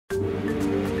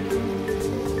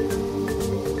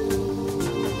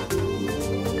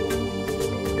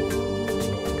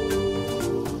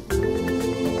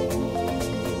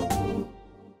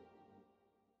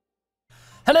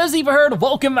Hello Zebra Herd,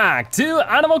 welcome back to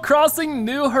Animal Crossing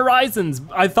New Horizons.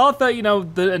 I thought that,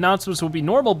 the announcements would be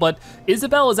normal, but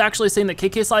Isabelle is actually saying that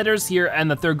KK Slider is here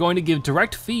and that they're going to give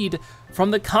direct feed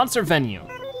from the concert venue.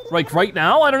 Like right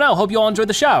now? I don't know, hope you all enjoy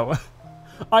the show.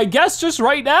 I guess just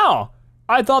right now.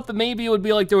 I thought that maybe it would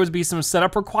be like there would be some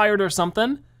setup required or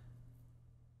something.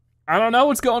 I don't know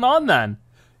what's going on then.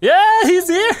 Yeah, he's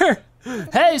here.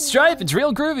 Hey Stripe, it's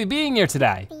real groovy being here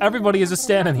today. Everybody is just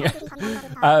standing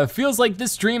here. Feels like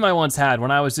this dream I once had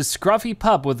when I was this scruffy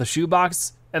pup with a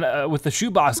shoebox and with the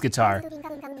shoebox guitar.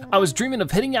 I was dreaming of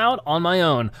hitting out on my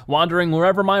own, wandering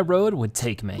wherever my road would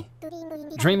take me.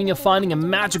 Dreaming of finding a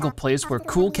magical place where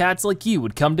cool cats like you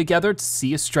would come together to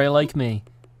see a stray like me.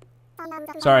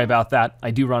 Sorry about that,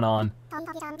 I do run on.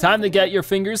 Time to get your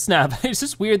fingers snapped. It's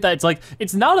just weird that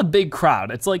it's not a big crowd.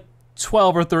 It's like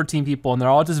 12 or 13 people and they're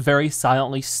all just very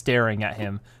silently staring at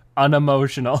him,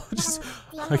 unemotional.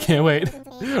 I can't wait.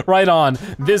 Right on.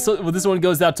 This one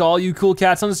goes out to all you cool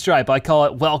cats on Stripe. I call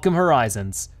it Welcome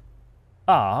Horizons.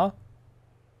 Ah.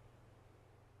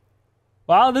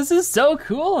 Wow, this is so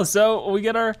cool. So we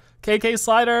get our KK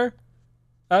Slider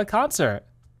concert.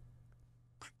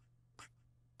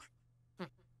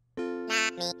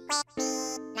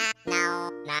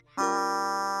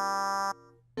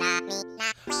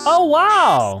 Oh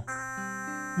wow!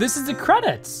 This is the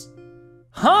credits.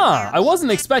 Huh, I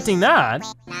wasn't expecting that.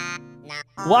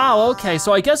 Wow, okay,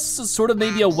 so I guess this is sort of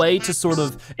maybe a way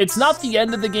to it's not the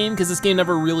end of the game because this game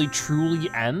never really truly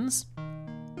ends.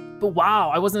 But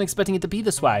wow, I wasn't expecting it to be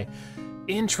this way.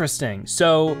 Interesting,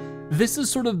 so this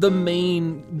is sort of the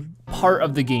main part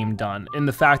of the game done in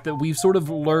the fact that we've sort of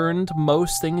learned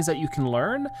most things that you can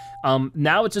learn.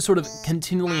 Now it's just sort of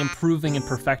continually improving and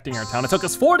perfecting our town. It took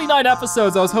us 49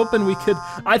 episodes. I was hoping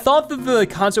I thought that the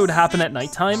concert would happen at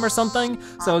nighttime or something.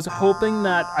 So I was hoping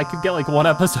that I could get like one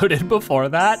episode in before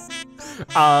that.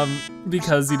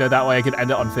 Because that way I could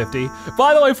end it on 50.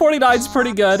 By the way, 49 is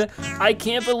pretty good. I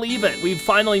can't believe it. We've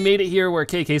finally made it here where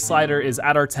KK Slider is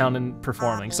at our town and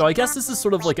performing. So I guess this is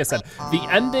sort of, like I said, the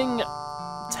ending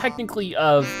technically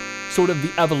of sort of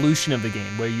the evolution of the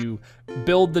game where you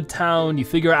build the town, you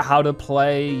figure out how to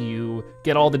play, you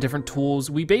get all the different tools.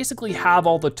 We basically have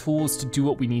all the tools to do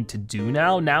what we need to do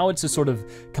now. Now it's just sort of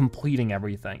completing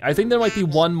everything. I think there might be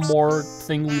one more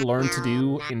thing we learn to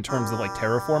do in terms of like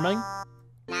terraforming.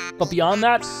 But beyond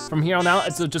that, from here on out,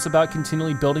 it's just about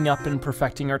continually building up and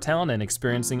perfecting our town and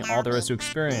experiencing all there is to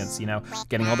experience,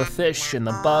 getting all the fish and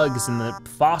the bugs and the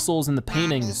fossils and the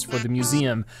paintings for the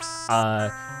museum,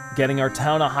 getting our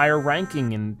town a higher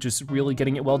ranking and just really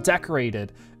getting it well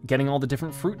decorated, getting all the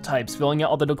different fruit types, filling out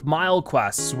all the Nook Mile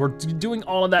quests. We're doing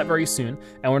all of that very soon,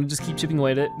 and we're gonna just keep chipping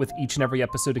away at it with each and every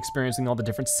episode, experiencing all the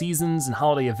different seasons and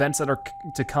holiday events that are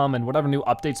to come and whatever new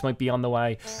updates might be on the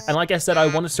way. And like I said, I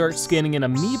wanna start scanning in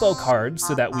amiibo cards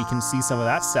so that we can see some of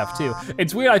that stuff too.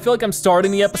 It's weird, I feel like I'm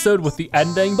starting the episode with the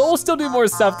ending, but we'll still do more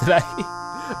stuff today.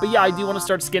 But yeah, I do want to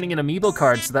start scanning in amiibo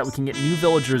cards so that we can get new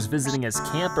villagers visiting as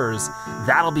campers.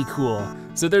 That'll be cool.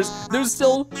 So there's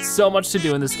still so much to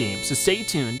do in this game, so stay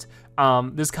tuned.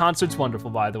 This concert's wonderful,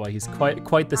 by the way. He's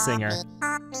quite the singer.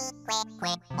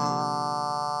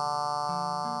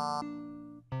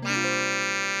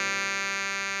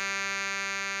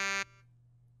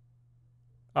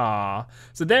 Aw,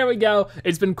 so there we go.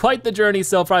 It's been quite the journey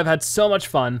so far. I've had so much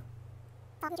fun.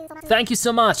 Thank you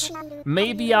so much.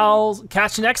 Maybe I'll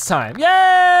catch you next time.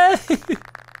 Yay!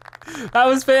 That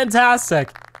was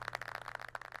fantastic.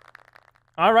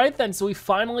 All right then, so we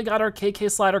finally got our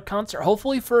KK Slider concert.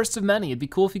 Hopefully first of many. It'd be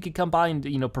cool if you could come by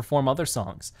and perform other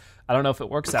songs. I don't know if it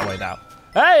works that way though.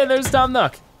 Hey, there's Tom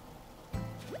Nook.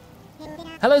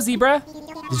 Hello Zebra.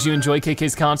 Did you enjoy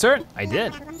KK's concert? I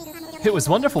did. It was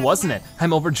wonderful, wasn't it?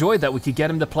 I'm overjoyed that we could get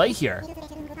him to play here.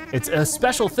 It's a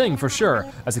special thing for sure.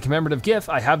 As a commemorative gift,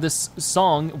 I have this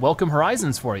song, Welcome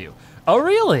Horizons, for you. Oh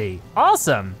really?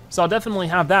 Awesome. So I'll definitely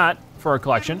have that for our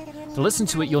collection. To listen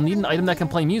to it, you'll need an item that can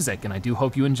play music, and I do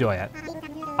hope you enjoy it.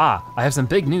 Ah, I have some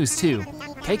big news too.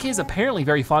 KK is apparently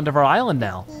very fond of our island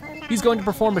now. He's going to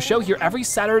perform a show here every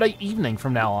Saturday evening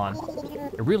from now on.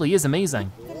 It really is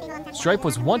amazing. Stripe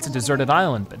was once a deserted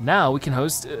island, but now we can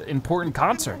host important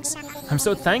concerts. I'm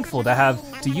so thankful to have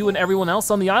you and everyone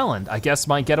else on the island. I guess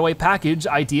my getaway package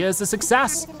idea is a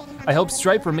success. I hope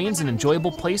Stripe remains an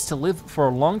enjoyable place to live for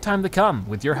a long time to come.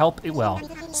 With your help, it will.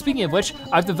 Speaking of which,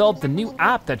 I've developed a new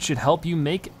app that should help you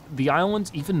make the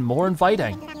island even more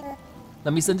inviting.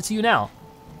 Let me send it to you now.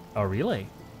 Oh, really?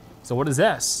 So what is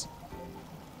this?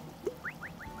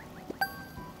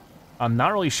 I'm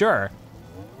not really sure.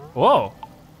 Whoa.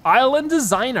 Island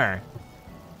Designer.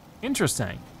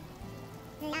 Interesting.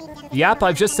 The app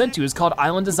I've just sent you is called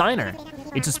Island Designer.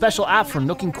 It's a special app from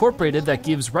Nook Incorporated that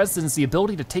gives residents the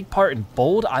ability to take part in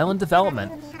bold island development.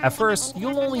 At first,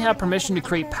 you'll only have permission to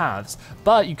create paths,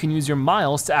 but you can use your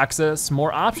miles to access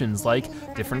more options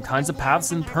like different kinds of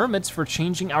paths and permits for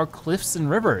changing our cliffs and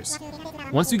rivers.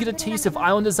 Once you get a taste of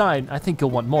island design, I think you'll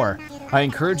want more. I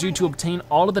encourage you to obtain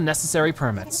all of the necessary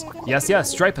permits. Yes,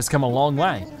 Stripe has come a long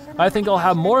way. I think I'll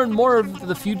have more and more of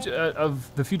the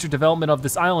future development of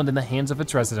this island in the hands of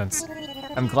its residents.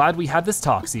 I'm glad we had this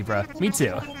talk, Zebra. Me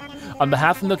too. On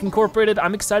behalf of Nook Incorporated,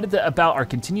 I'm excited about our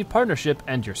continued partnership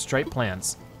and your Stripe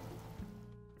plans.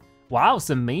 Wow,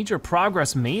 some major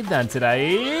progress made then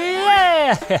today.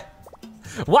 Yeah!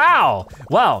 Wow,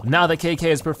 now that KK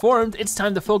has performed, it's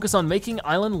time to focus on making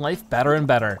island life better and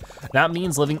better. That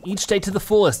means living each day to the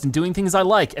fullest and doing things I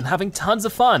like and having tons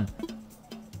of fun.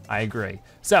 I agree.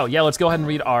 So yeah, let's go ahead and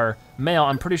read our mail.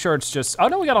 I'm pretty sure it's just, oh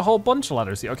no, we got a whole bunch of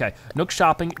letters here. Okay, Nook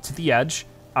Shopping to the Edge.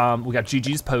 We got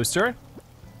Gigi's poster.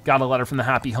 Got a letter from the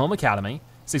Happy Home Academy,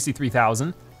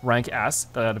 63,000. Rank S,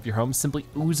 that out of your home simply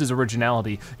oozes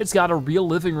originality. It's got a real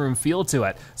living room feel to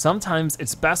it. Sometimes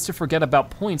it's best to forget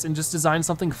about points and just design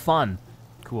something fun.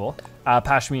 Cool.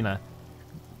 Pashmina.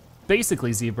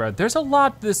 Basically, Zebra, there's a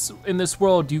lot in this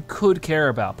world you could care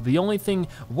about, but the only thing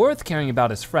worth caring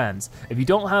about is friends. If you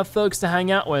don't have folks to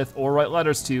hang out with or write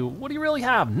letters to, what do you really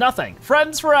have? Nothing.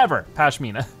 Friends forever.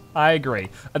 Pashmina. I agree.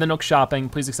 And then Nook Shopping,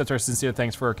 please accept our sincere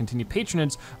thanks for our continued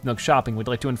patronage of Nook Shopping. We'd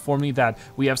like to inform you that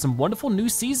we have some wonderful new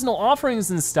seasonal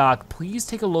offerings in stock. Please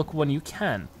take a look when you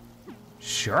can.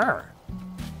 Sure.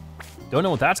 Don't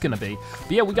know what that's gonna be.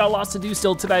 But yeah, we got lots to do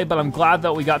still today, but I'm glad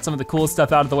that we got some of the cool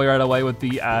stuff out of the way right away with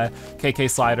the KK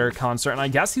Slider concert. And I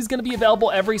guess he's gonna be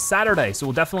available every Saturday, so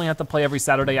we'll definitely have to play every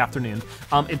Saturday afternoon.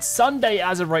 It's Sunday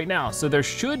as of right now, so there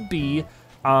should be,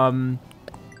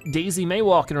 Daisy May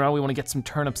walking around. We wanna get some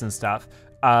turnips and stuff.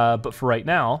 But for right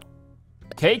now,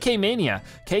 KK Mania.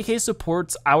 KK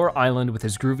supports our island with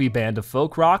his groovy band of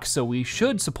folk rock, so we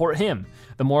should support him.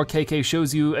 The more KK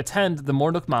shows you attend, the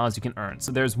more Nook Miles you can earn.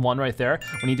 So there's one right there.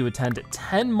 We need to attend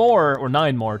 10 more or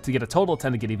 9 more to get a total of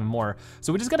 10 to get even more.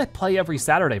 So we just gotta play every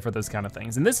Saturday for those kind of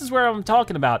things. And this is where I'm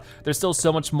talking about, there's still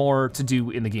so much more to do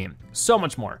in the game. So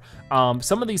much more.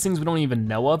 Some of these things we don't even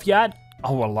know of yet.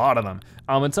 Oh, a lot of them.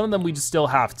 And some of them we just still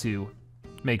have to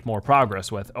make more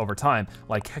progress with over time,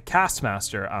 like Cast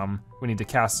Master. We need to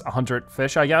cast 100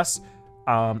 fish, I guess,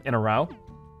 in a row.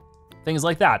 Things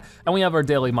like that. And we have our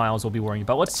daily miles we'll be worrying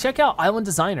about. Let's check out Island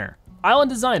Designer.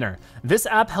 Island Designer. This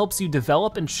app helps you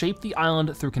develop and shape the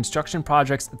island through construction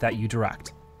projects that you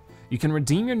direct. You can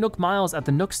redeem your Nook Miles at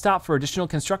the Nook Stop for additional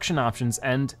construction options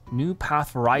and new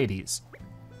path varieties.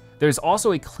 There's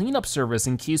also a cleanup service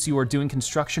in case you are doing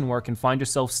construction work and find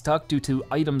yourself stuck due to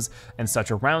items and such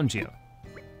around you.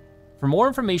 For more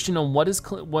information on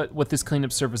what this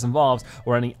cleanup service involves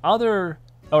or any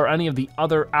of the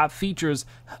other app features,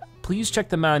 please check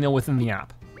the manual within the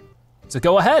app. So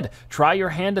go ahead, try your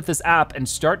hand at this app and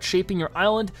start shaping your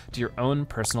island to your own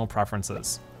personal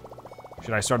preferences.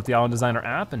 Should I start with the Island Designer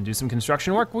app and do some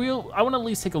construction work? I wanna at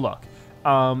least take a look.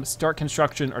 Start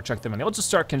construction or check the manual. Let's just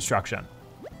start construction.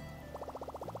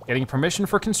 Getting permission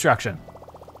for construction.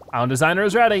 Island Designer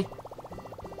is ready.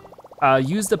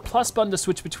 Use the plus button to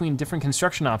switch between different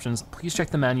construction options. Please check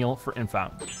the manual for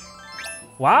info.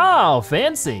 Wow,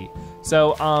 fancy.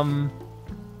 So,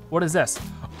 what is this?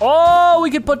 Oh,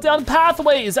 we can put down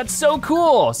pathways. That's so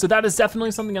cool. So that is definitely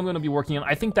something I'm gonna be working on.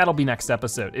 I think that'll be next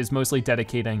episode, is mostly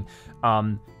dedicating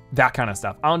that kind of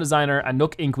stuff. Island Designer and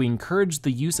Nook Inc. We encourage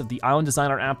the use of the Island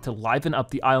Designer app to liven up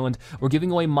the island. We're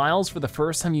giving away miles for the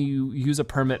first time you use a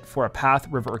permit for a path,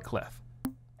 river, or cliff.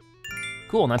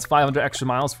 Cool, and that's 500 extra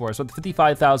miles for us, with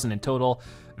 55,000 in total.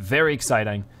 Very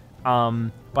exciting.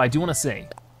 But I do wanna say,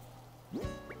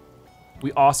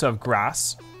 we also have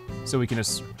grass, so we can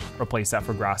just replace that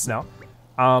for grass now.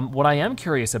 What I am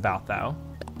curious about though,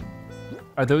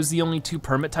 are those the only 2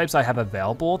 permit types I have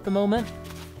available at the moment?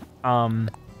 Am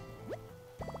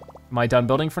I done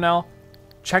building for now?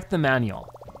 Check the manual.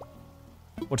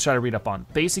 What should I read up on?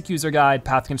 Basic user guide,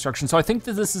 path construction. So I think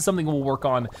that this is something we'll work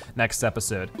on next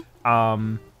episode.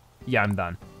 Yeah, I'm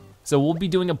done. So we'll be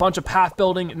doing a bunch of path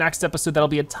building next episode. That'll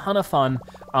be a ton of fun.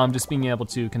 Just being able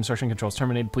to construction controls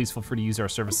terminated. Please feel free to use our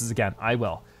services again. I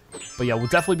will. But yeah, we'll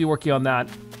definitely be working on that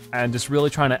and just really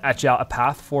trying to etch out a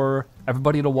path for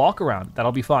everybody to walk around.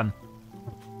 That'll be fun.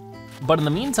 But in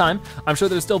the meantime, I'm sure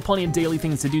there's still plenty of daily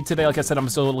things to do today. Like I said, I'm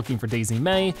still looking for Daisy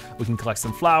May. We can collect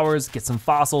some flowers, get some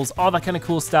fossils, all that kind of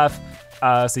cool stuff.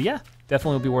 So yeah,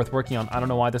 definitely will be worth working on. I don't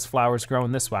know why this flower is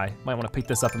growing this way. Might wanna pick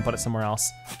this up and put it somewhere else.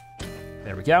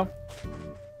 There we go.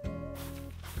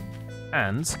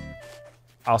 And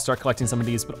I'll start collecting some of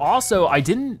these, but also I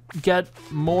didn't get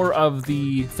more of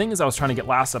the things I was trying to get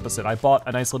last episode. I bought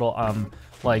a nice little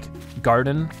like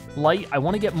garden light. I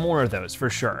wanna get more of those for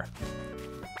sure.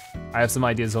 I have some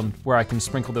ideas on where I can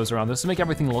sprinkle those around just to make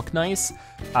everything look nice,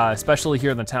 especially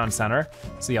here in the town center.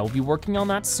 So yeah, we'll be working on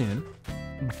that soon.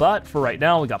 But for right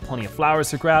now, we got plenty of flowers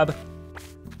to grab.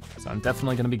 So I'm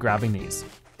definitely gonna be grabbing these.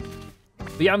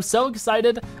 But yeah, I'm so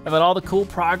excited about all the cool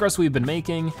progress we've been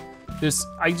making.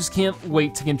 I just can't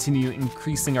wait to continue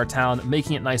increasing our town,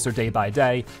 making it nicer day by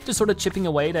day, just sort of chipping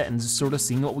away at it and just sort of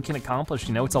seeing what we can accomplish.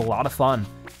 You know, it's a lot of fun.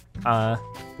 But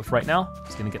for right now,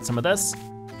 just gonna get some of this.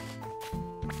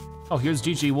 Oh, here's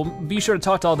Gigi. We'll be sure to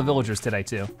talk to all the villagers today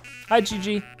too. Hi,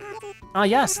 Gigi. Ah,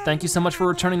 yes, thank you so much for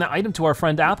returning that item to our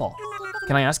friend Apple.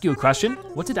 Can I ask you a question?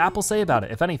 What did Apple say about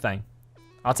it, if anything?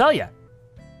 I'll tell you.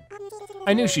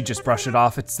 I knew she'd just brush it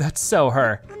off. That's so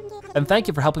her. And thank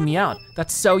you for helping me out.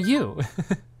 That's so you.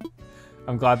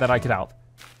 I'm glad that I could help.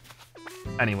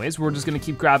 Anyways, we're just gonna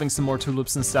keep grabbing some more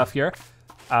tulips and stuff here.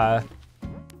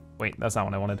 Wait, that's not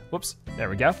what I wanted. Whoops, there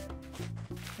we go.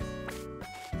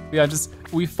 Yeah,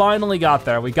 we finally got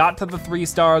there. We got to the 3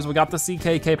 stars, we got to see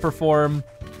KK perform.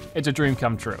 It's a dream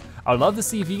come true. I would love to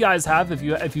see if you guys have, if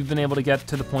you've been able to get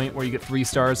to the point where you get 3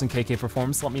 stars and KK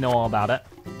performs, let me know all about it.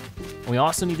 We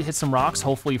also need to hit some rocks,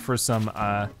 hopefully for some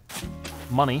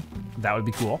money. That would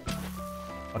be cool.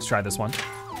 Let's try this one.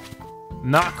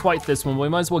 Not quite this one, we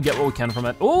might as well get what we can from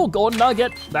it. Oh, golden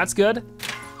nugget, that's good.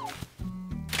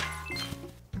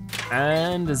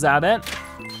 And is that it?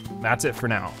 That's it for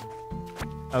now.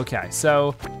 Okay,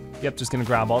 so, yep, just gonna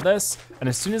grab all this. And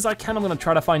as soon as I can, I'm gonna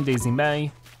try to find Daisy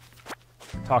May.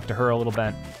 Talk to her a little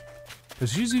bit.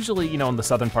 Because she's usually, you know, on the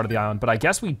southern part of the island, but I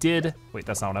guess we did, wait,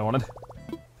 that's not what I wanted.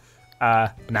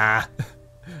 Nah,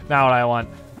 not what I want.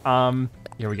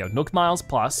 Here we go, Nook Miles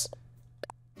Plus.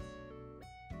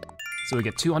 So we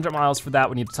get 200 miles for that.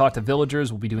 We need to talk to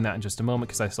villagers. We'll be doing that in just a moment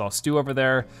because I saw Stu over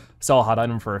there. Saw a hot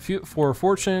item for a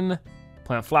fortune.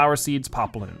 Plant flower seeds,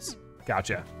 pop balloons.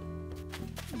 Gotcha.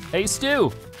 Hey Stu,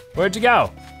 where'd you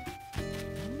go?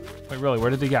 Wait, really, where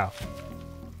did he go?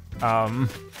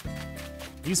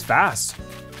 He's fast.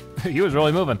 He was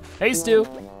really moving. Hey Stu,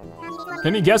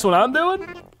 can you guess what I'm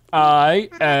doing? I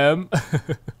am,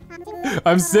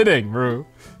 I'm sitting, Maru.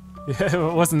 Yeah,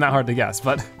 it wasn't that hard to guess,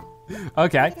 but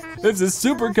okay. This is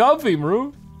super comfy, Maru.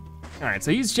 All right,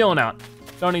 so he's chilling out.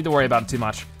 Don't need to worry about it too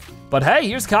much. But hey,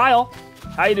 here's Kyle.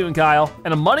 How you doing, Kyle?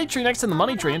 And a money tree next to the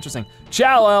money tree, interesting.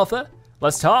 Ciao, Alpha,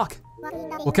 let's talk.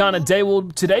 What kind of day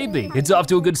will today be? It's off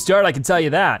to a good start, I can tell you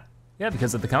that. Yeah,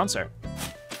 because of the concert.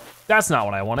 That's not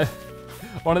what I wanted.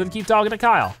 I wanted to keep talking to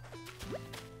Kyle.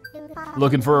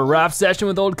 Looking for a rap session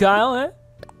with old Kyle, eh?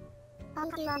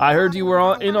 I heard you were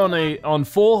on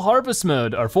full harvest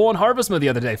mode, or full on harvest mode the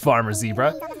other day, Farmer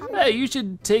Zebra. Hey, you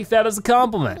should take that as a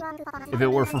compliment. If it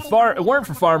weren't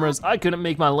for farmers, I couldn't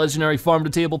make my legendary farm to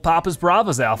table Papas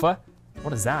Bravas, Alpha.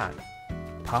 What is that?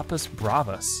 Papas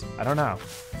Bravas, I don't know.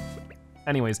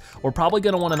 Anyways, we're probably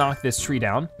gonna wanna knock this tree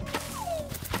down.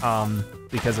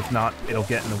 Because if not, it'll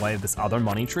get in the way of this other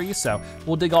money tree. So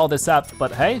we'll dig all this up,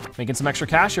 but hey, making some extra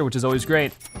cash here, which is always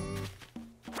great.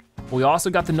 We also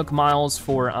got the Nook Miles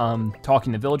for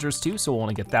talking to villagers too, so we'll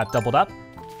wanna get that doubled up.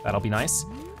 That'll be nice.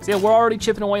 So yeah, we're already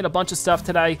chipping away at a bunch of stuff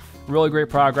today. Really great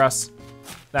progress.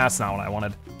 That's not what I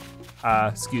wanted.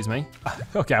 Excuse me.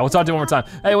 Okay, we'll talk to you one more time.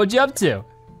 Hey, what'd you up to?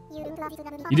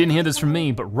 You didn't hear this from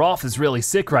me, but Rolf is really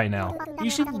sick right now. You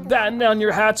should batten down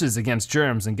your hatches against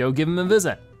germs and go give him a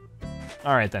visit.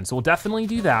 All right then, so we'll definitely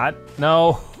do that.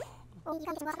 No.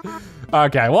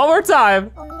 Okay, one more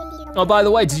time. Oh, by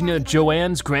the way, did you know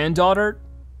Joanne's granddaughter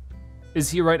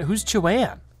is here right? Who's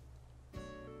Joanne?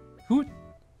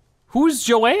 Who's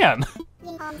Joanne?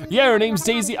 Yeah, her name's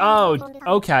Daisy, oh,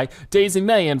 okay, Daisy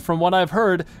May, and from what I've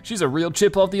heard, she's a real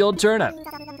chip off the old turnip.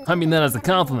 I mean that as a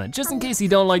compliment, just in case you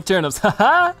don't like turnips,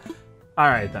 haha. All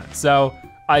right then, so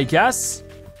I guess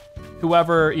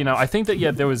whoever, you know, I think that,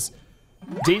 yeah, there was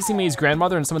Daisy May's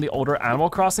grandmother in some of the older Animal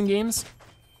Crossing games.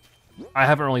 I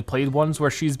haven't really played ones where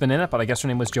she's been in it, but I guess her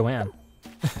name was Joanne.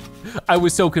 I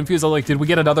was so confused, I was like, did we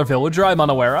get another villager I'm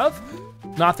unaware of?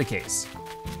 Not the case.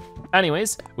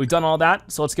 Anyways, we've done all that,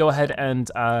 so let's go ahead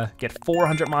and get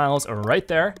 400 miles right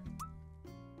there.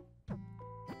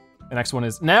 The next one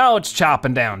is, now it's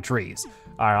chopping down trees.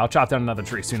 All right, I'll chop down another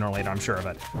tree sooner or later, I'm sure of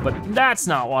it. But that's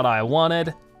not what I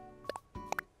wanted.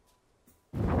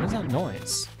 What is that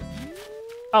noise?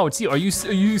 Oh, it's you. Are you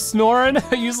snoring?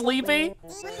 Are you sleepy?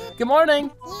 Good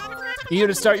morning. You here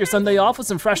to start your Sunday off with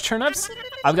some fresh turnips?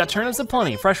 I've got turnips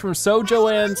aplenty, fresh from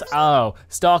Joanne's, oh,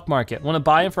 stock market. Wanna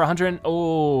buy them for 100,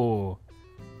 oh.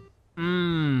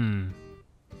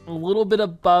 a little bit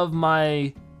above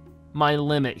my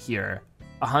limit here,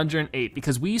 108,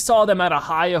 because we saw them at a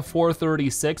high of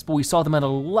 436, but we saw them at a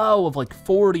low of like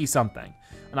 40 something.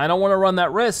 And I don't wanna run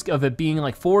that risk of it being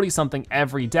like 40 something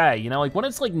every day, you know? Like when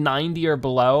it's like 90 or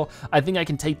below, I think I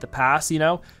can take the pass, you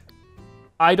know?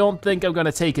 I don't think I'm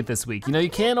gonna take it this week. You know, you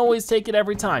can't always take it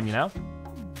every time, you know?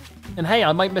 And hey,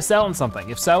 I might miss out on something.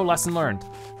 If so, lesson learned.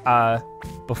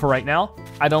 But for right now,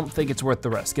 I don't think it's worth the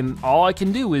risk. And all I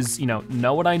can do is, you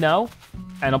know what I know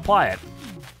and apply it.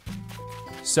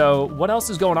 So what else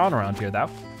is going on around here though?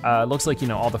 Looks like, you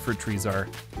know, all the fruit trees are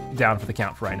down for the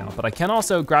count for right now, but I can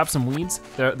also grab some weeds.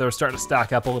 They're starting to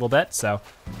stack up a little bit, so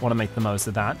wanna make the most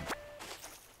of that.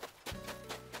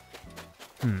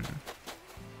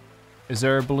 Is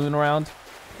there a balloon around?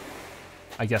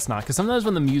 I guess not, because sometimes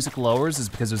when the music lowers is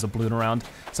because there's a balloon around.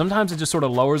 Sometimes it just sort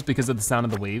of lowers because of the sound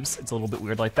of the waves. It's a little bit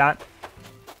weird like that.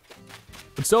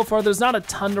 But so far, there's not a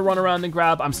ton to run around and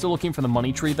grab. I'm still looking for the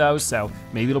money tree though, so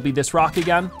maybe it'll be this rock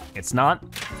again. It's not,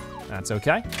 that's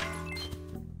okay.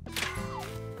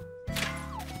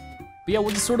 But yeah,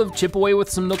 we'll just sort of chip away with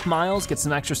some Nook Miles, get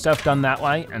some extra stuff done that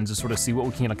way, and just sort of see what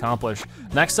we can accomplish.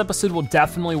 Next episode, we'll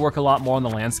definitely work a lot more on the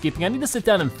landscaping. I need to sit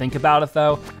down and think about it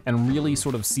though, and really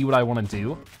sort of see what I wanna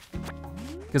do.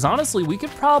 Because honestly, we could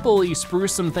probably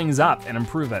spruce some things up and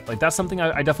improve it. Like that's something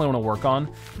I definitely wanna work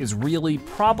on, is really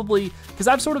probably, because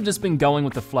I've sort of just been going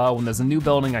with the flow. When there's a new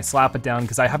building, I slap it down,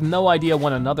 because I have no idea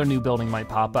when another new building might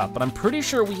pop up, but I'm pretty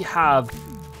sure we have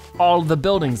all the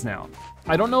buildings now.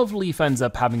 I don't know if Leaf ends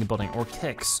up having a building, or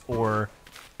Kix, or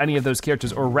any of those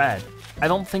characters, or Red. I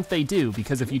don't think they do,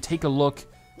 because if you take a look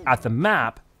at the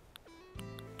map,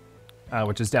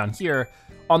 which is down here,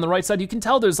 on the right side, you can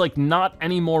tell there's like not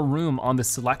any more room on the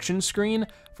selection screen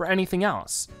for anything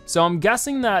else. So I'm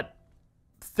guessing that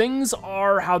things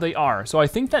are how they are. So I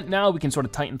think that now we can sort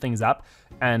of tighten things up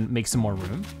and make some more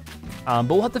room. But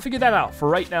we'll have to figure that out. For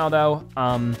right now though,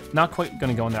 not quite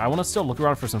gonna go in there. I wanna still look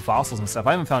around for some fossils and stuff.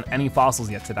 I haven't found any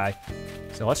fossils yet today.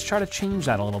 So let's try to change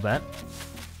that a little bit.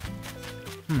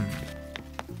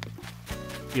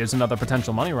 Here's another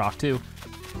potential money rock too.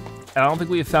 And I don't think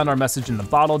we have found our message in the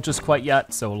bottle just quite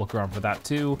yet, so we'll look around for that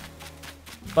too.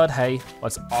 But hey,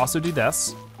 let's also do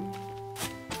this.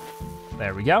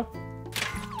 There we go.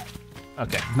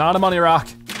 Okay, not a money rock,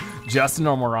 just a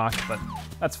normal rock, but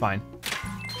that's fine.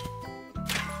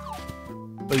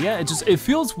 But yeah, it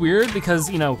feels weird because,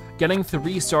 you know, getting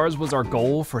 3 stars was our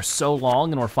goal for so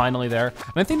long and we're finally there.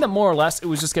 And I think that more or less it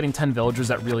was just getting 10 villagers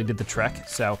that really did the trick.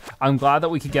 So I'm glad that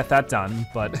we could get that done,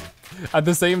 but at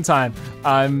the same time,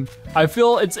 I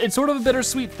feel it's sort of a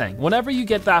bittersweet thing. Whenever you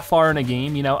get that far in a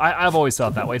game, you know, I've always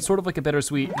felt that way. It's sort of like a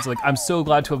bittersweet, it's like, I'm so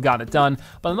glad to have gotten it done,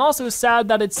 but I'm also sad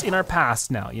that it's in our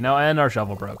past now, you know, and our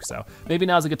shovel broke. So maybe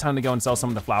now's a good time to go and sell some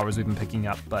of the flowers we've been picking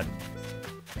up, but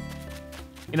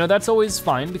you know, that's always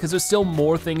fine because there's still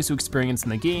more things to experience in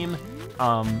the game.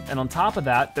 And on top of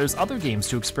that, there's other games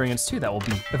to experience too that we'll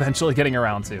be eventually getting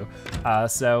around to.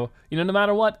 So, you know, no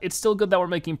matter what, it's still good that we're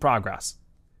making progress.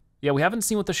 Yeah, we haven't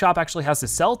seen what the shop actually has to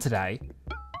sell today.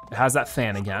 It has that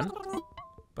fan again.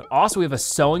 But also we have a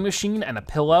sewing machine and a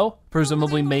pillow,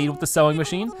 presumably made with the sewing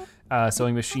machine.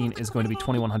 Sewing machine is going to be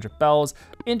 2,100 bells.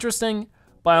 Interesting,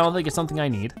 but I don't think it's something I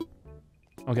need.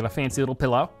 I'll get a fancy little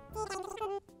pillow.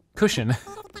 Cushion.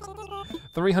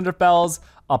 300 bells,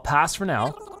 I'll pass for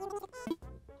now.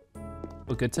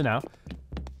 Well, good to know.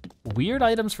 Weird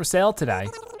items for sale today.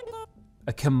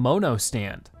 A kimono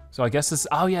stand. So I guess this,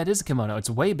 oh yeah, it is a kimono. It's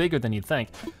way bigger than you'd think.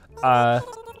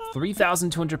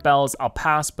 3,200 bells, I'll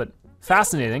pass, but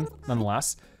fascinating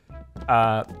nonetheless.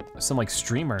 Some like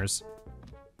streamers.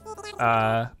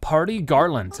 Party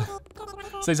garland.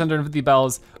 650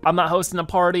 bells. I'm not hosting a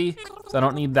party, so I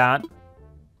don't need that.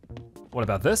 What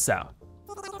about this sound?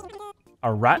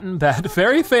 A rattan bed,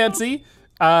 very fancy.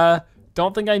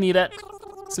 Don't think I need it.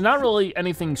 So not really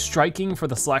anything striking for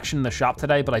the selection in the shop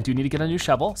today, but I do need to get a new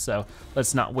shovel, so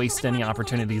let's not waste any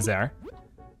opportunities there.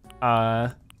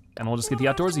 And we'll just get the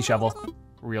outdoorsy shovel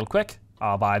real quick.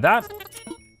 I'll buy that.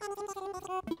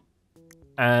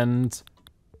 And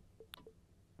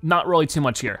not really too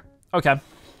much here. Okay.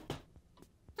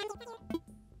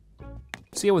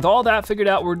 So yeah, with all that figured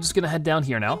out, we're just gonna head down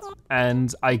here now.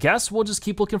 And I guess we'll just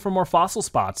keep looking for more fossil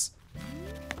spots.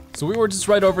 So we were just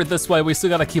right over this way. We still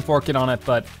gotta keep working on it,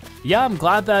 but yeah, I'm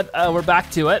glad that we're back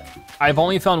to it. I've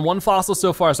only found 1 fossil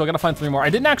so far, so I gotta find 3 more. I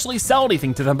didn't actually sell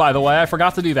anything to them, by the way. I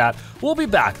forgot to do that. We'll be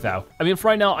back though. I mean, for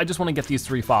right now, I just wanna get these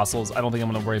 3 fossils. I don't think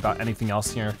I'm gonna worry about anything else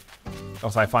here,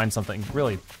 unless I find something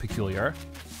really peculiar,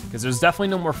 because there's definitely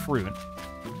no more fruit.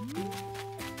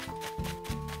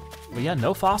 But yeah,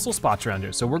 no fossil spots around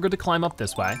here, so we're good to climb up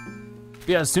this way.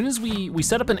 Yeah, as soon as we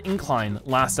set up an incline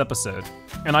last episode,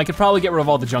 and I could probably get rid of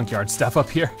all the junkyard stuff up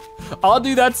here. I'll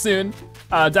do that soon.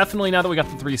 Definitely now that we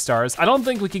got the 3 stars. I don't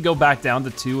think we could go back down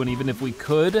to 2, and even if we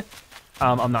could,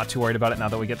 I'm not too worried about it now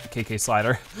that we get the KK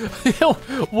slider.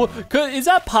 Is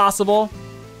that possible?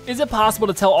 Is it possible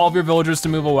to tell all of your villagers to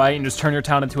move away and just turn your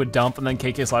town into a dump, and then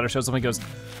KK slider shows up and goes,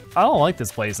 I don't like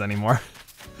this place anymore.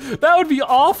 That would be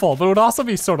awful, but it would also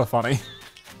be sort of funny.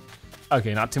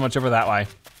 Okay, not too much over that way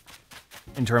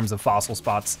in terms of fossil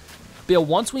spots. But yeah,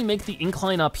 once we make the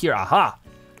incline up here,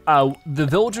 the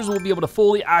villagers will be able to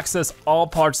fully access all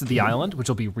parts of the island, which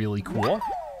will be really cool,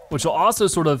 which will also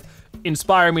sort of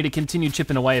inspire me to continue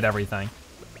chipping away at everything.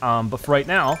 But for right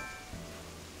now,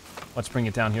 let's bring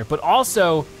it down here. But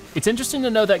also, it's interesting to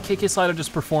know that KK Slider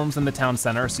just performs in the town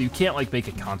center, so you can't like make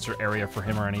a concert area for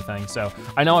him or anything. So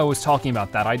I know I was talking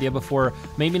about that idea before,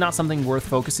 maybe not something worth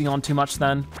focusing on too much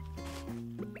then.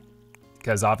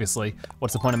 Because obviously,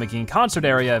 what's the point of making a concert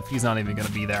area if he's not even gonna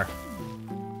be there?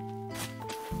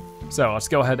 So let's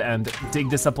go ahead and dig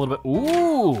this up a little bit.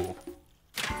 Ooh,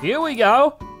 here we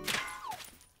go.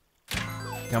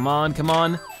 Come on, come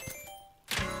on.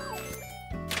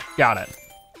 Got it.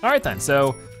 All right then,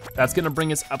 so that's gonna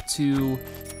bring us up to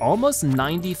almost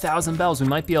 90,000 bells. We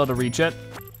might be able to reach it.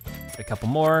 A couple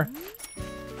more.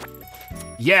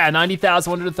 Yeah,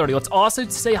 90,130. Let's also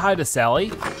say hi to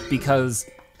Sally, because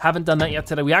haven't done that yet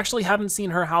today. We actually haven't seen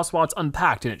her house while it's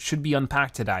unpacked, and it should be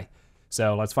unpacked today.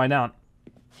 So let's find out.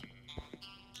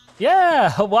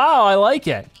 Yeah, wow, I like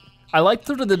it. I like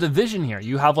sort of the division here.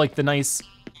 You have like the nice,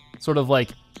 sort of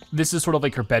like, this is sort of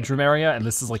like her bedroom area, and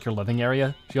this is like her living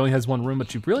area. She only has one room,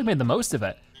 but she really made the most of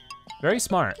it. Very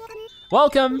smart.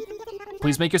 Welcome.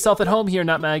 Please make yourself at home here,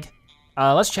 Nutmeg.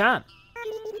 Let's chat.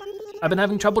 I've been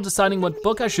having trouble deciding what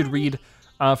book I should read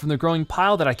from the growing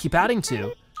pile that I keep adding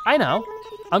to. I know.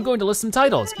 I'm going to list some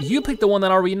titles. You pick the one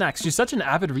that I'll read next. You're such an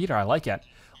avid reader, I like it.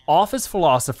 Office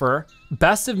Philosopher,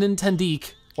 Best of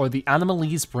Nintendique, or The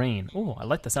Animalese Brain. Oh, I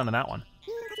like the sound of that one.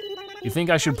 You think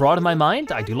I should broaden my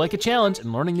mind? I do like a challenge,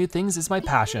 and learning new things is my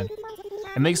passion.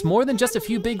 It makes more than just a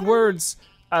few big words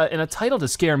in a title to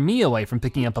scare me away from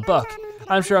picking up a book.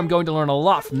 I'm sure I'm going to learn a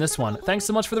lot from this one. Thanks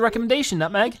so much for the recommendation,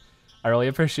 Nutmeg. I really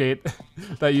appreciate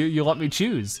that you let me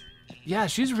choose. Yeah,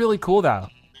 she's really cool though.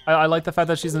 I like the fact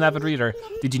that she's an avid reader.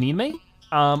 Did you need me?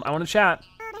 I wanna chat.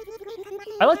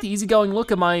 I like the easygoing look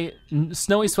of my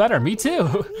snowy sweater, me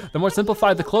too. The more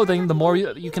simplified the clothing, the more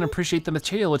you can appreciate the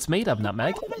material it's made of,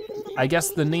 Nutmeg. I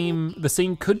guess the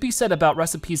same could be said about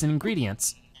recipes and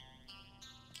ingredients.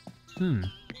 All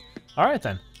right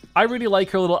then. I really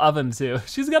like her little oven too.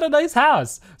 She's got a nice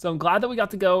house. So I'm glad that we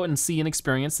got to go and see and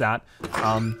experience that.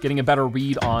 Getting a better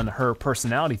read on her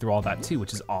personality through all that too,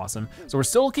 which is awesome. So we're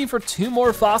still looking for 2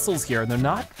 more fossils here, and they're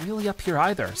not really up here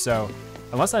either. So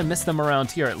unless I miss them around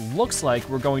here, it looks like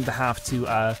we're going to have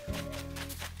to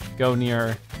go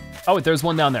near, oh, there's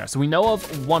one down there. So we know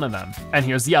of one of them, and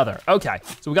here's the other. Okay,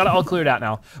 so we got it all cleared out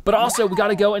now. But also we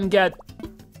gotta go and get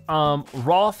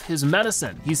Rolf his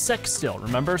medicine. He's sick still,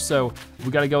 remember? So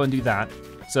we gotta go and do that.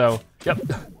 So, yep,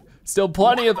 still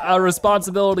plenty of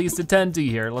responsibilities to tend to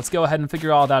here. Let's go ahead and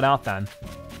figure all that out then.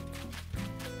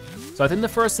 So I think the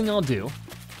first thing I'll do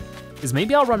is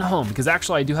maybe I'll run home, because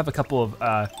actually I do have a couple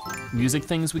of music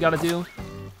things we gotta do.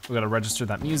 We gotta register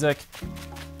that music.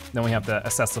 Then we have to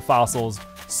assess the fossils,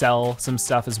 sell some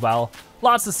stuff as well.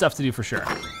 Lots of stuff to do for sure.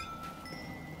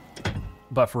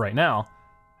 But for right now,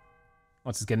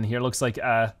 once it's getting here, looks like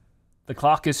the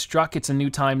clock is struck. It's a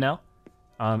new time now.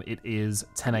 It is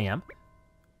 10 a.m.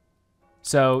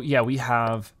 So yeah, we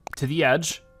have To the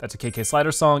Edge. That's a KK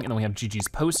Slider song, and then we have Gigi's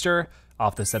poster. I'll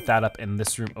have to set that up in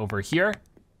this room over here.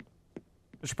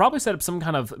 I should probably set up some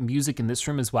kind of music in this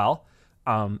room as well,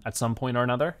 at some point or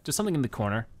another. Just something in the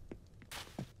corner.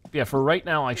 But yeah, for right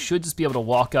now, I should just be able to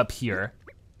walk up here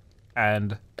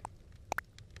and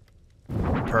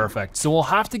perfect. So we'll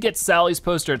have to get Sally's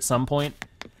poster at some point,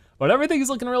 but everything is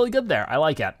looking really good there. I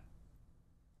like it.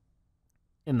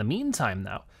 In the meantime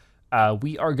though,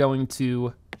 we are going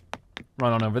to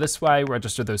run on over this way,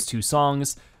 register those 2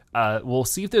 songs. We'll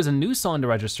see if there's a new song to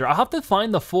register. I'll have to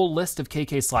find the full list of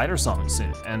KK Slider songs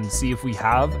soon and see if we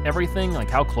have everything, like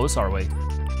how close are we?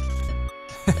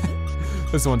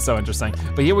 This one's so interesting.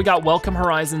 But here we got Welcome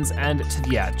Horizons and To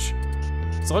the Edge.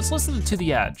 So let's listen to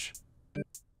the Edge.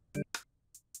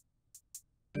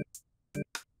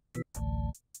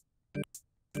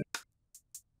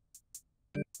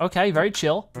 Okay, very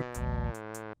chill.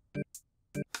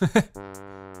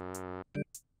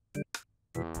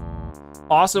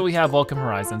 Also, we have Welcome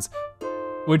Horizons,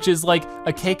 which is like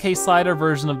a KK Slider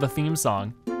version of the theme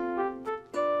song.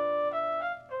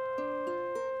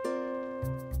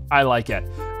 I like it.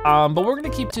 But we're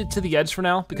gonna keep to the edge for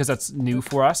now because that's new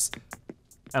for us.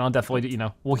 And I'll definitely, you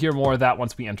know, we'll hear more of that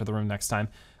once we enter the room next time.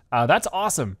 That's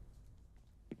awesome.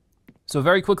 So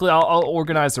very quickly, I'll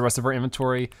organize the rest of our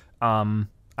inventory. I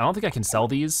don't think I can sell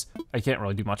these. I can't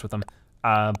really do much with them.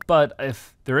 But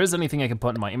if there is anything I can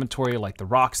put in my inventory, like the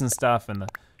rocks and stuff, and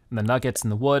the nuggets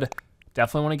and the wood,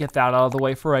 definitely wanna get that out of the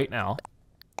way for right now.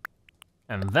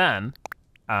 And then,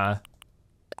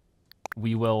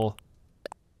 we will,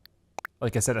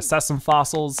 like I said, assess some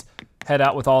fossils, head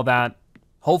out with all that,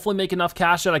 hopefully make enough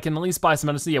cash that I can at least buy some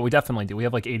medicine. Yeah, we definitely do. We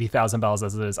have like 80,000 bells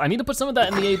as it is. I need to put some of that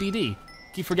in the ABD.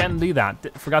 Keep forgetting to do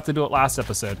that. Forgot to do it last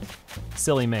episode.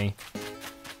 Silly me.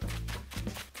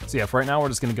 So yeah, for right now, we're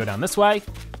just gonna go down this way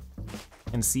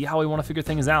and see how we wanna figure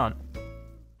things out.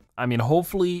 I mean,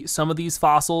 hopefully some of these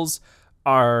fossils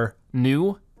are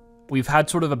new. We've had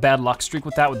sort of a bad luck streak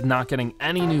with that, with not getting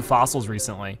any new fossils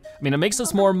recently. I mean, it makes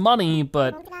us more money,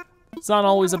 but it's not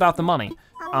always about the money.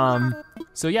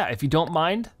 So yeah, if you don't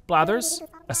mind, Blathers,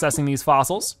 assessing these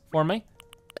fossils for me.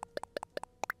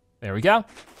 There we go.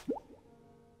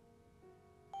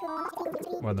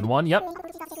 More than one, yep.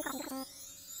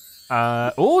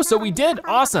 Oh, so we did,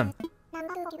 awesome.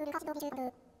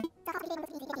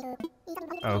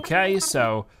 Okay,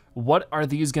 so what are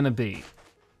these gonna be?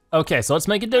 Okay, so let's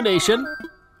make a donation.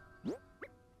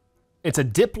 It's a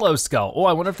Diplo skull. Oh,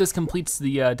 I wonder if this completes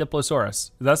the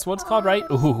Diplosaurus. That's what it's called, right?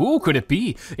 Ooh, who could it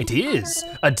be? It is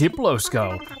a Diplo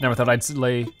skull. Never thought I'd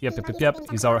lay, yep.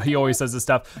 He always says this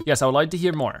stuff. Yes, I would like to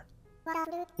hear more.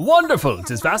 Wonderful,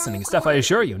 it is fascinating stuff, I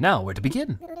assure you. Now, where to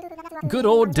begin? Good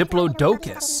old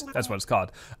Diplodocus, that's what it's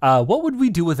called. What would we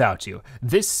do without you?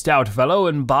 This stout fellow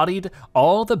embodied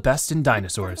all the best in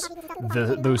dinosaurs.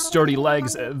 Those sturdy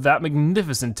legs, that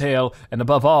magnificent tail, and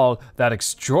above all, that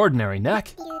extraordinary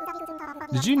neck.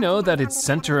 Did you know that its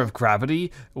center of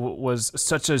gravity was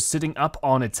such as sitting up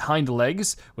on its hind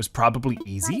legs was probably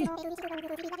easy?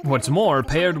 What's more,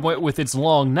 paired with its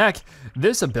long neck,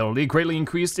 this ability greatly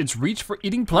increased its reach for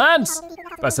eating plants.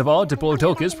 Best of all,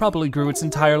 Diplodocus probably grew its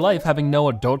entire life having no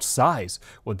adult size.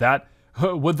 Would that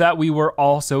we were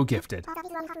all so gifted.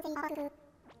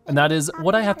 And that is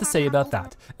what I have to say about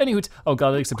that. Anywho, oh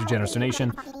god, accept your generous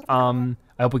donation. I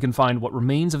hope we can find what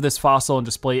remains of this fossil and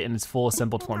display it in its full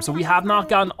assembled form. So we have not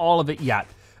gotten all of it yet,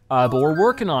 but we're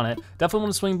working on it. Definitely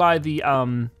want to swing by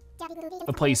the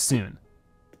place soon.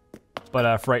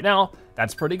 But for right now,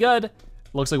 that's pretty good.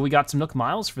 Looks like we got some Nook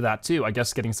Miles for that too. I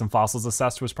guess getting some fossils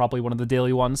assessed was probably one of the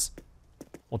daily ones.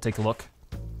 We'll take a look.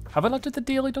 Have I looked at the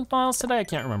daily Nook Miles today? I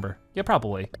can't remember. Yeah,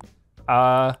 probably.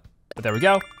 But there we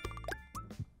go.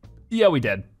 Yeah, we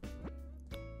did.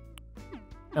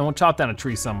 And we'll chop down a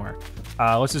tree somewhere.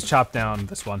 Let's just chop down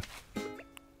this one.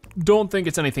 Don't think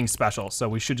it's anything special, so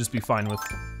we should just be fine with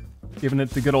giving it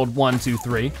the good old 1, 2,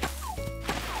 3.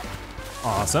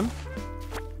 Awesome.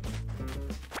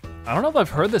 I don't know if I've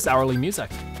heard this hourly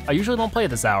music. I usually don't play it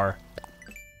this hour.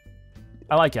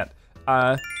 I like it.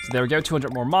 So there we go,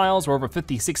 200 more miles. We're over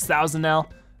 56,000 now.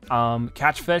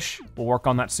 Catch fish, we'll work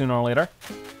on that sooner or later.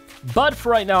 But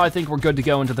for right now, I think we're good to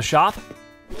go into the shop.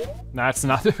 That's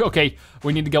not, okay,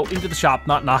 we need to go into the shop,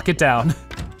 not knock it down.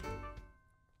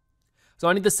 So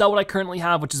I need to sell what I currently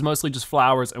have, which is mostly just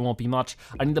flowers. It won't be much.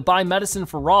 I need to buy medicine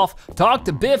for Rolf. Talk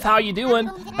to Biff, how you doing?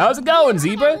 How's it going,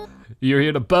 Zebra? You're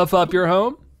here to buff up your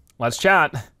home? Let's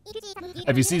chat.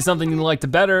 If you see something you like you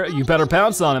better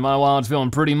pounce on it. My wallet's feeling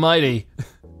pretty mighty.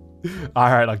 All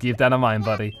right, I'll keep that in mind,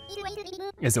 buddy.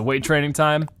 Is it weight training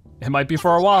time? It might be for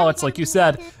our wallets, like you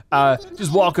said.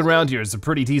 Just walking around here is a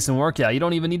pretty decent workout. You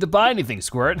don't even need to buy anything,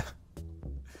 Squirt.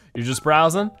 You're just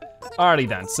browsing? Alrighty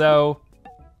then, so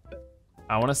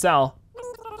I wanna sell.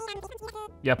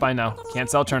 Yep, I know,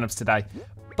 can't sell turnips today.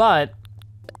 But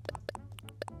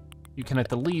you can at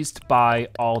the least buy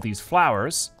all these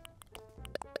flowers.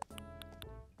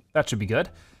 That should be good.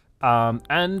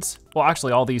 And, well,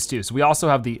 actually all these too. So we also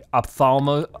have the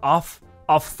ophthalmal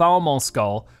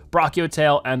skull,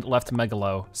 brachiotail, and left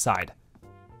megalo side.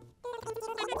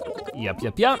 Yep.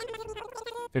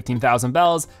 15,000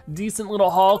 bells. Decent little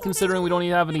haul considering we don't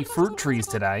even have any fruit trees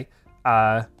today.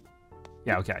 Yeah,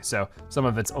 okay, so some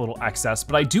of it's a little excess,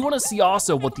 but I do wanna see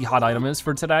also what the hot item is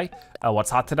for today. What's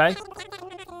hot today?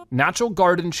 Natural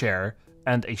garden chair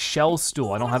and a shell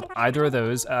stool. I don't have either of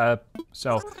those,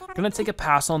 so I'm gonna take a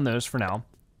pass on those for now.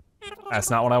 That's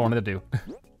not what I wanted to do.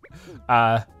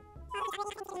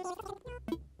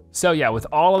 So yeah, with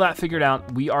all of that figured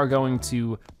out, we are going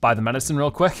to buy the medicine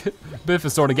real quick. Biff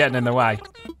is sort of getting in the way.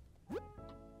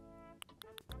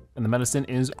 And the medicine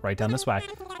is right down this way.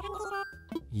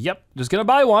 Yep, just gonna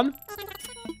buy one.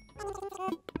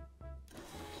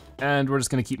 And we're just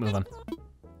gonna keep moving.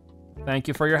 Thank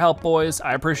you for your help, boys.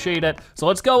 I appreciate it. So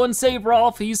let's go and save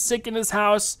Rolf. He's sick in his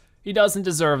house. He doesn't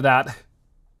deserve that.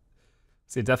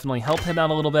 So definitely help him out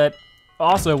a little bit.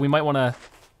 Also, we might wanna,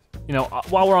 you know,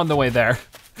 while we're on the way there,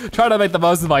 try to make the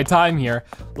most of my time here.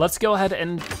 Let's go ahead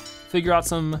and figure out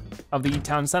some of the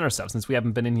town center stuff since we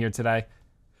haven't been in here today.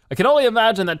 I can only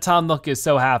imagine that Tom Nook is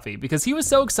so happy because he was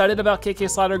so excited about KK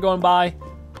Slider going by.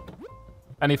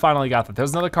 And he finally got that.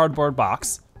 There's another cardboard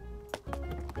box.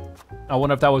 I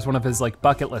wonder if that was one of his like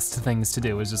bucket list things to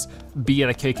do, is just be at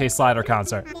a KK Slider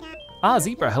concert. Ah,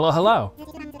 Zebra, hello, hello.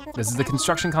 This is the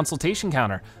construction consultation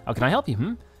counter. How can I help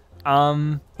you,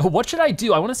 What should I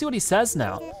do? I wanna see what he says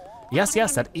now. Yes,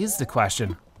 that is the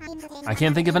question. I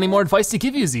can't think of any more advice to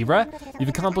give you, Zebra. You've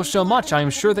accomplished so much. I am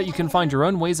sure that you can find your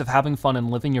own ways of having fun and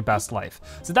living your best life.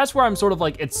 So that's where I'm sort of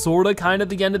like, it's sort of kind of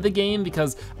the end of the game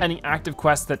because any active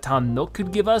quest that Tom Nook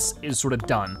could give us is sort of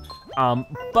done.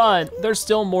 But there's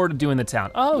still more to do in the town.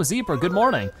 Oh, Zebra, good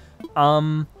morning.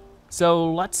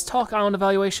 So let's talk island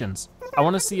evaluations. I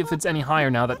wanna see if it's any higher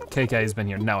now that KK has been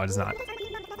here. No, it is not.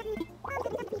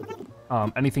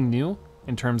 Anything new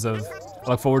in terms of,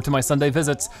 I look forward to my Sunday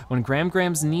visits. When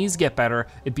Gram's knees get better,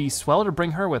 it'd be swell to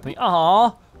bring her with me.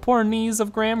 Aw, poor knees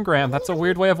of Gram. That's a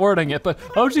weird way of wording it, but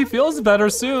hope she feels better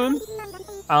soon.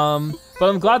 But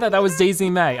I'm glad that was Daisy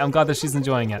May. I'm glad that she's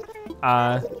enjoying it.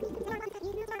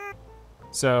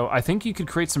 So I think you could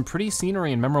create some pretty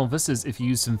scenery and memorable vistas if you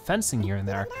use some fencing here and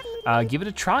there. Give it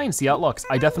a try and see how it looks.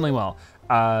 I definitely will.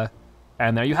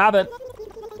 And there you have it.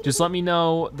 Just let me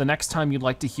know the next time you'd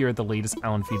like to hear the latest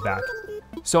island feedback.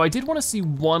 So I did want to see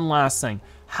one last thing.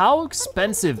 How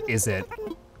expensive is it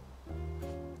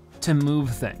to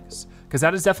move things? Because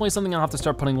that is definitely something I'll have to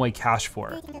start putting away cash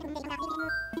for.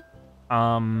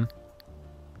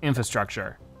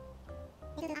 Infrastructure.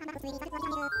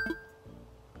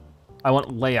 I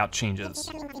want layout changes.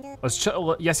 Let's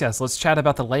chat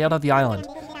about the layout of the island.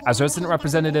 As resident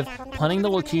representative, planning the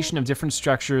location of different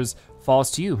structures falls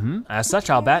to you, As such,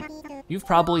 I'll bet you've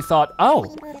probably thought,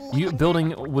 oh,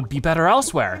 building would be better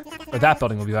elsewhere, or that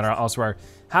building would be better elsewhere.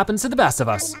 Happens to the best of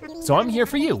us. So I'm here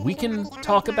for you. We can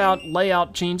talk about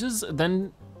layout changes,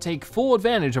 then take full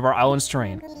advantage of our island's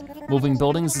terrain. Moving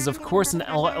buildings is of course an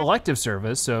elective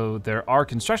service, so there are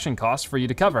construction costs for you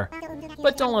to cover.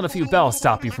 But don't let a few bells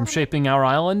stop you from shaping our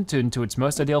island into its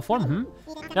most ideal form,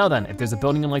 Now then, if there's a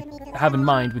building you have in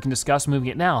mind, we can discuss moving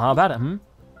it now. How about it,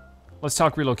 Let's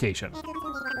talk relocation.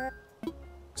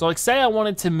 So like say I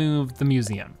wanted to move the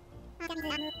museum.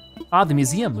 Ah, the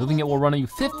museum, moving it will run you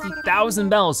 50,000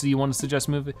 bells, so you want to suggest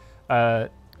moving?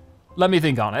 Let me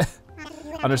think on it.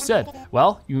 Understood.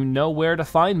 Well, you know where to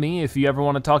find me if you ever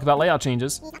want to talk about layout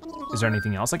changes. Is there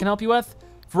anything else I can help you with?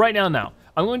 For right now, no.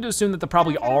 I'm going to assume that they're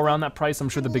probably all around that price. I'm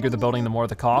sure the bigger the building, the more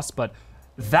the cost, but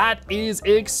that is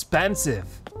expensive.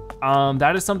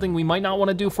 That is something we might not want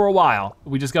to do for a while.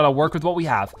 We just gotta work with what we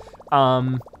have.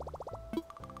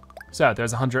 So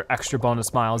there's 100 extra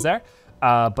bonus miles there.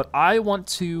 But I want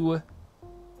to,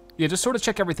 just sort of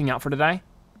check everything out for today.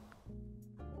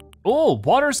 Oh,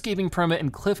 waterscaping permit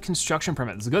and cliff construction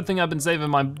permit. It's a good thing I've been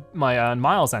saving my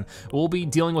miles then. We'll be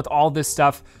dealing with all this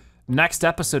stuff next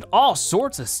episode. All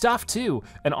sorts of stuff too.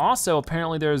 And also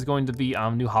apparently there's going to be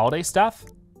new holiday stuff.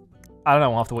 I don't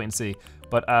know, we'll have to wait and see.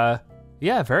 But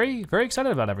yeah, very, very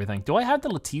excited about everything. Do I have the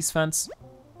Latisse fence?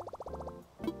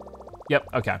 Yep,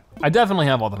 okay. I definitely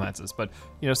have all the fences, but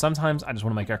sometimes I just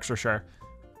wanna make extra sure.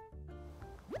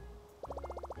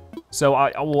 So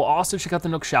I will also check out the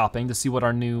Nook Shopping to see what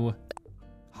our new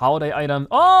holiday item.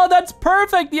 Oh, that's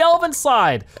perfect, the elephant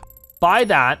slide. Buy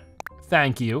that,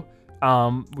 thank you.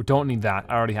 We don't need that,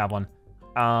 I already have one.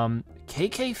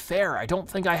 KK Fair, I don't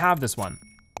think I have this one.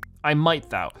 I might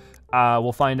though,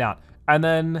 we'll find out. And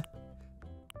then,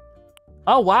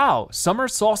 oh wow, Summer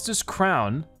Solstice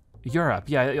Crown, Europe.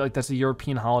 Yeah, like that's a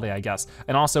European holiday, I guess.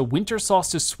 And also Winter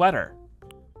Solstice Sweater.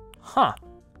 Huh.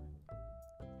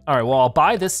 All right, well, I'll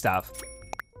buy this stuff.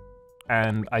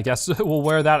 And I guess we'll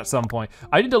wear that at some point.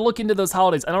 I need to look into those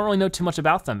holidays. I don't really know too much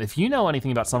about them. If you know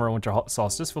anything about summer or winter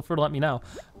solstice, feel free to let me know.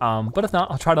 But if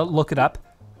not, I'll try to look it up.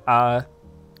 And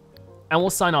we'll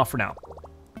sign off for now.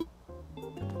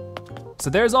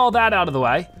 So there's all that out of the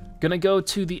way. Gonna go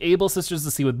to the Able Sisters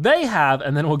to see what they have,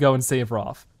 and then we'll go and save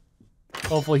Rolf.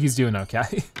 Hopefully he's doing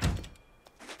okay.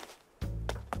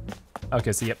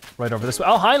 Okay, so yep, right over this way.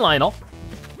 Oh, hi, Lionel.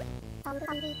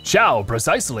 Ciao,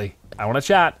 precisely. I wanna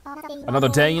chat. Another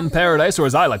day in paradise, or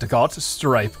as I like to call it,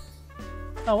 stripe.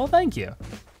 Oh, well, thank you.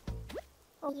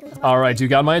 All right, you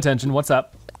got my attention, what's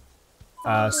up?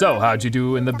 So how'd you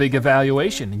do in the big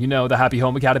evaluation? You know, the Happy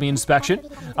Home Academy inspection?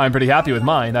 I'm pretty happy with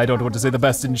mine. I don't want to say the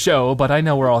best in show, but I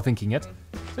know we're all thinking it. So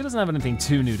he doesn't have anything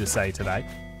too new to say today.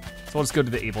 So let's go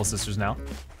to the Able sisters now.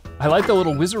 I like the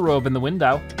little wizard robe in the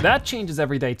window. That changes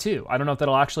every day too. I don't know if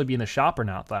that'll actually be in the shop or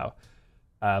not though.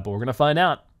 But we're gonna find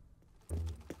out.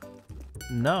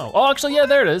 No, oh actually, yeah,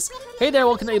 there it is. Hey there,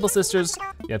 welcome to Able sisters.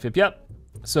 Yep.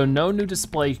 So no new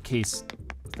display case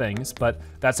things, but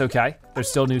that's okay. There's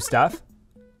still new stuff.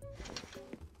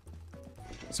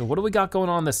 So what do we got going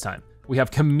on this time? We have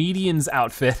comedian's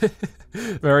outfit,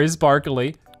 very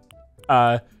sparkly.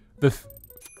 The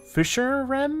fisher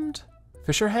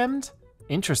hemmed?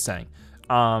 Interesting.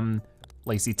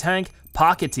 Lacy tank,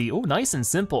 pocket tee. Oh, nice and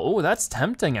simple. Oh, that's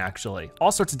tempting actually.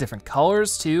 All sorts of different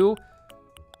colors too.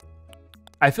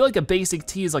 I feel like a basic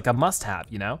tee is like a must have,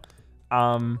 you know?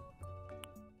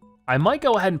 I might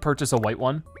go ahead and purchase a white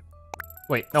one.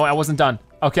 Wait, no, I wasn't done.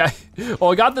 Okay,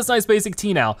 well, I got this nice basic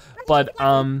tee now, but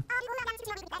I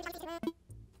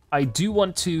do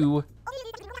want to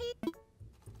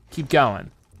keep going.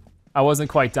 I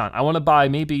wasn't quite done. I wanna buy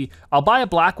I'll buy a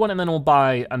black one and then we'll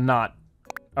buy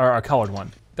a colored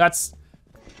one.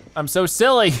 I'm so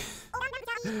silly.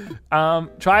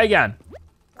 Try again.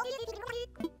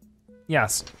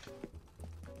 Yes.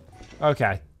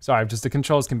 Okay, sorry, just the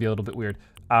controls can be a little bit weird.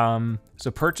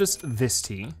 So purchase this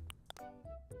tee.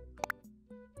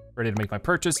 Ready to make my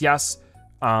purchase, yes.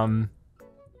 No,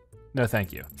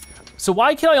 thank you. So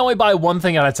why can I only buy one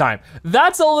thing at a time?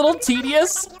 That's a little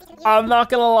tedious, I'm not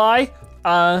gonna lie.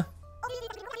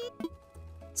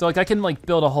 So like I can like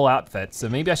build a whole outfit, so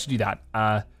maybe I should do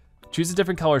that. Choose a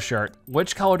different color shirt.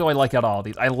 Which color do I like out of all of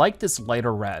these? I like this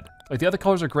lighter red. Like the other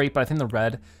colors are great, but I think the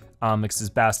red mixes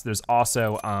best. There's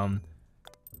also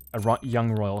a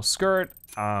young royal skirt,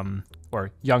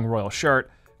 or young royal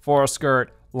shirt, floral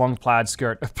skirt, long plaid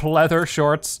skirt, pleather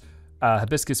shorts,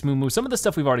 hibiscus moo. Some of the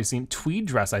stuff we've already seen. Tweed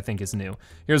dress I think is new.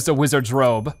 Here's the wizard's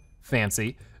robe,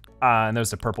 fancy. And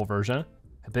there's the purple version.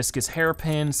 Hibiscus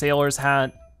hairpin, sailor's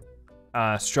hat,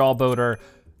 straw boater,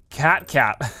 cat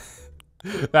cap.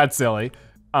 That's silly.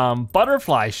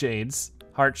 Butterfly shades,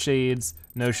 heart shades,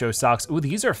 no-show socks. Ooh,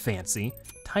 these are fancy.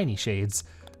 Tiny shades.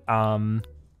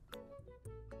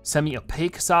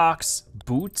 Semi-opaque socks,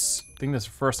 boots. I think this is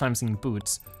the first time seeing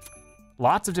boots.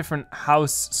 Lots of different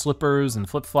house slippers and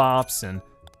flip-flops and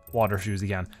water shoes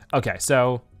again. Okay,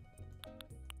 so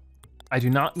I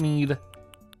do not need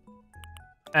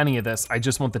any of this. I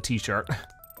just want the t-shirt.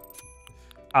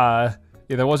 Yeah,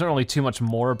 there wasn't really too much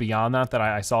more beyond that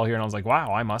I saw here and I was like,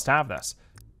 wow, I must have this.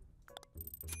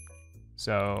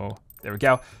 So there we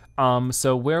go.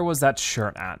 So where was that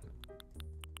shirt at?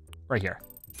 Right here.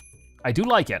 I do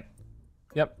like it.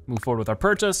 Yep, move forward with our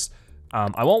purchase.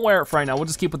 I won't wear it for right now, we'll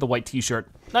just keep with the white t-shirt.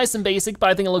 Nice and basic, but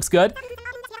I think it looks good.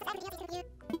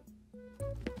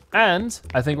 And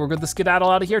I think we're good to skedaddle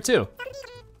out of here too.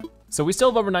 So we still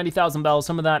have over 90,000 bells.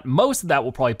 Most of that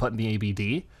we'll probably put in the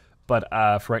ABD. But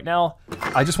for right now,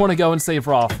 I just wanna go and save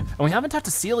Rolf. And we haven't talked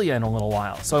to Celia in a little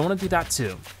while, so I wanna do that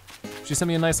too. She sent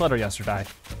me a nice letter yesterday.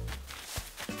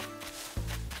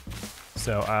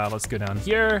 So let's go down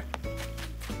here.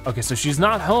 Okay, so she's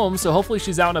not home, so hopefully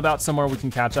she's out and about somewhere we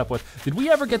can catch up with. Did we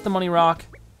ever get the money rock?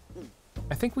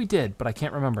 I think we did, but I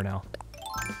can't remember now.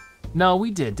 No,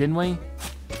 we did, didn't we?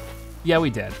 Yeah,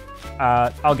 we did.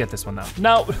 I'll get this one though.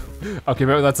 No, okay,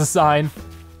 maybe that's a sign.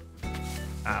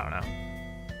 I don't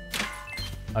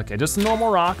know. Okay, just a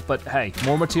normal rock, but hey,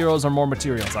 more materials are more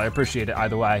materials. I appreciate it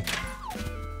either way.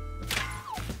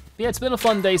 Yeah, it's been a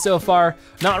fun day so far.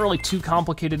 Not really too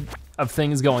complicated of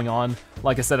things going on.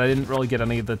 Like I said, I didn't really get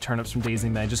any of the turnips from Daisy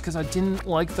May just because I didn't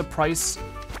like the price.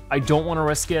 I don't want to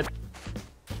risk it.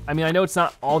 I mean, I know it's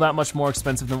not all that much more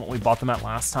expensive than what we bought them at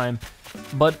last time,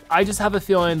 but I just have a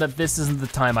feeling that this isn't the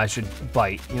time I should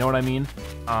bite, you know what I mean?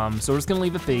 So we're just gonna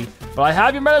leave it be. But I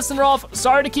have your medicine, Rolf.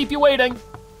 Sorry to keep you waiting.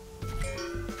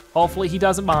 Hopefully he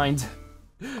doesn't mind.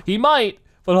 He might,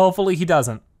 but hopefully he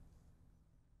doesn't.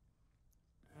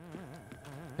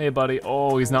 Hey buddy,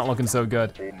 oh, he's not looking so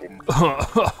good.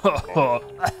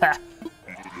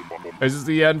 Is this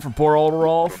the end for poor old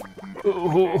Rolf?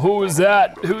 Who is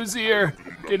that? Who's here?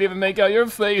 Can't even make out your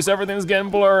face, everything's getting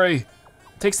blurry.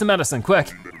 Take some medicine,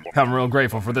 quick. I'm real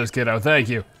grateful for this, kiddo, thank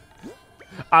you.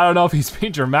 I don't know if he's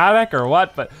being dramatic or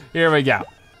what, but here we go.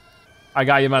 I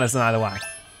got you medicine either way.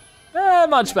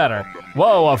 Much better.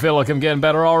 Whoa, I feel like I'm getting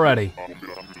better already.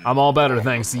 I'm all better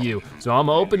thanks to you, so I'm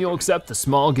hoping you'll accept the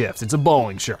small gift. It's a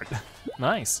bowling shirt.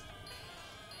 Nice.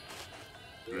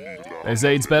 They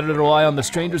say it's better to rely on the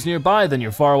strangers nearby than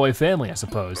your faraway family, I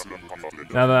suppose.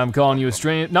 Not that I'm calling you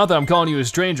a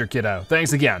stranger, kiddo.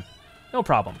 Thanks again. No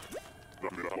problem.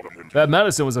 That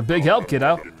medicine was a big help,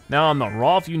 kiddo. Now I'm the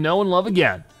Rolf you know and love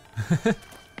again.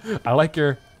 I like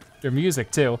your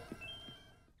music too.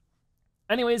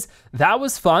 Anyways, that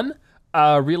was fun.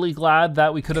 Really glad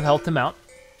that we could have helped him out.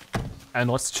 And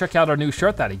let's check out our new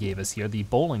shirt that he gave us here, the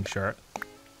bowling shirt.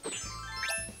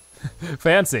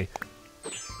 Fancy.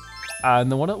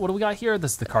 And then what do we got here?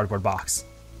 This is the cardboard box.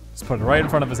 Let's put it right in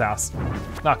front of his house.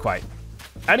 Not quite.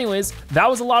 Anyways, that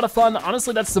was a lot of fun.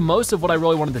 Honestly, that's the most of what I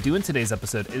really wanted to do in today's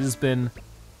episode. It has been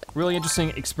really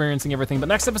interesting experiencing everything. But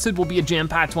next episode will be a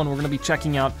jam-packed one. We're gonna be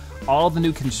checking out all the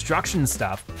new construction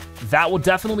stuff. That will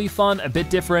definitely be fun, a bit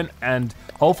different, and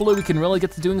hopefully we can really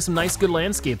get to doing some nice, good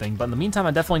landscaping. But in the meantime,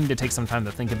 I definitely need to take some time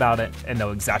to think about it and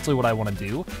know exactly what I wanna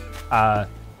do.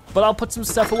 But I'll put some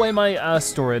stuff away in my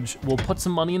storage. We'll put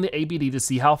some money in the ABD to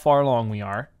see how far along we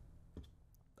are.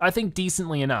 I think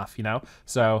decently enough, you know?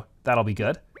 So that'll be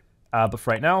good. But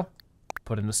for right now,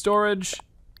 put in the storage,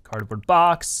 cardboard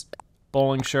box,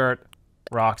 bowling shirt,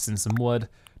 rocks, and some wood.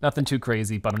 Nothing too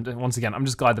crazy, but once again, I'm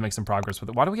just glad to make some progress with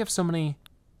it. Why do we have so many?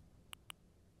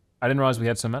 I didn't realize we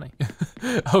had so many.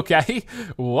 Okay,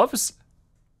 whoops.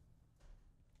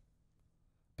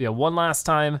 But yeah, one last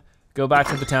time, go back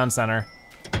to the town center.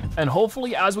 And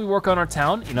hopefully as we work on our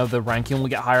town, you know, the ranking will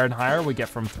get higher and higher. We get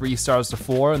from 3 stars to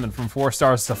 4, and then from 4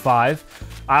 stars to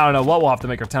 5. I don't know what we'll have to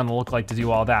make our town look like to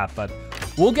do all that, but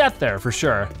we'll get there for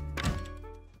sure.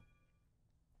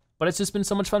 But it's just been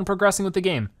so much fun progressing with the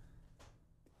game.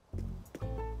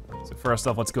 So first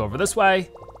off, let's go over this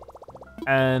way.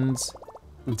 And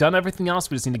we've done everything else.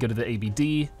 We just need to go to the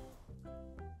ABD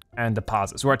and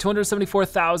deposit. So we're at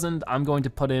 274,000. I'm going to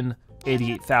put in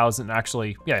 88,000,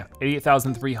 actually, yeah,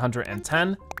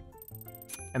 88,310.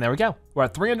 And there we go. We're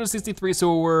at 363,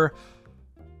 so we're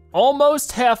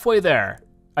almost halfway there.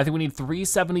 I think we need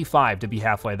 375 to be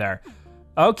halfway there.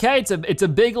 Okay, it's a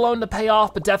big loan to pay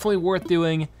off, but definitely worth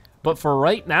doing. But for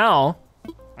right now,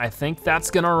 I think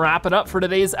that's gonna wrap it up for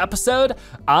today's episode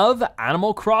of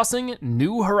Animal Crossing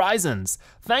New Horizons.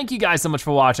 Thank you guys so much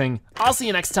for watching. I'll see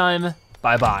you next time.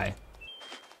 Bye-bye.